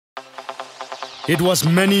It was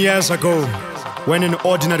many years ago when an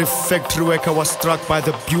ordinary factory worker was struck by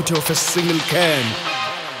the beauty of a single can.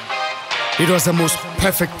 It was the most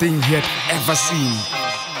perfect thing he had ever seen.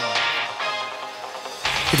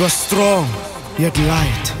 It was strong, yet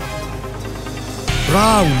light.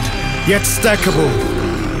 Round, yet stackable.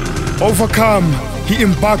 Overcome, he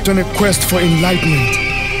embarked on a quest for enlightenment.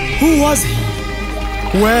 Who was he?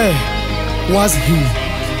 Where was he?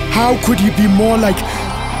 How could he be more like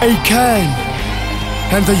a can?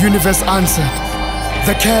 And the universe answered.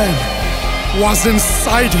 The can was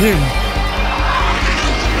inside him.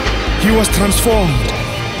 He was transformed,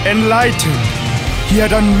 enlightened. He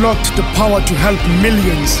had unlocked the power to help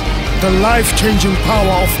millions. The life-changing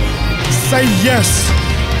power of say yes,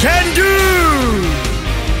 can do.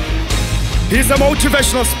 He's a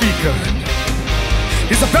motivational speaker.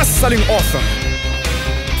 He's a best-selling author.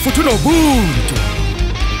 Futuno Buntu.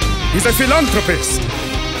 He's a philanthropist.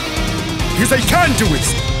 He's a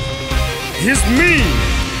can-doist. He's me,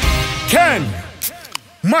 Can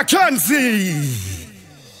McKenzie.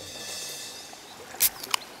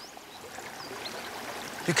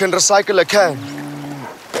 You can recycle a can,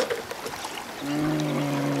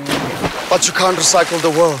 but you can't recycle the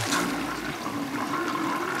world.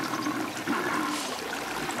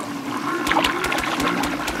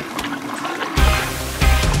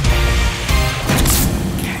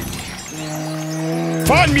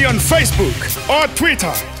 Find me on Facebook, or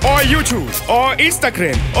Twitter, or YouTube, or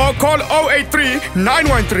Instagram, or call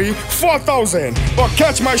 083-913-4000, or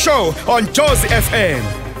catch my show on Josie FM.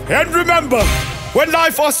 And remember, when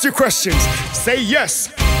life asks you questions, say yes,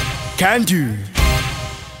 can do.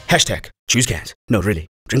 #choose cans. No, really,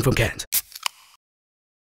 drink from cans.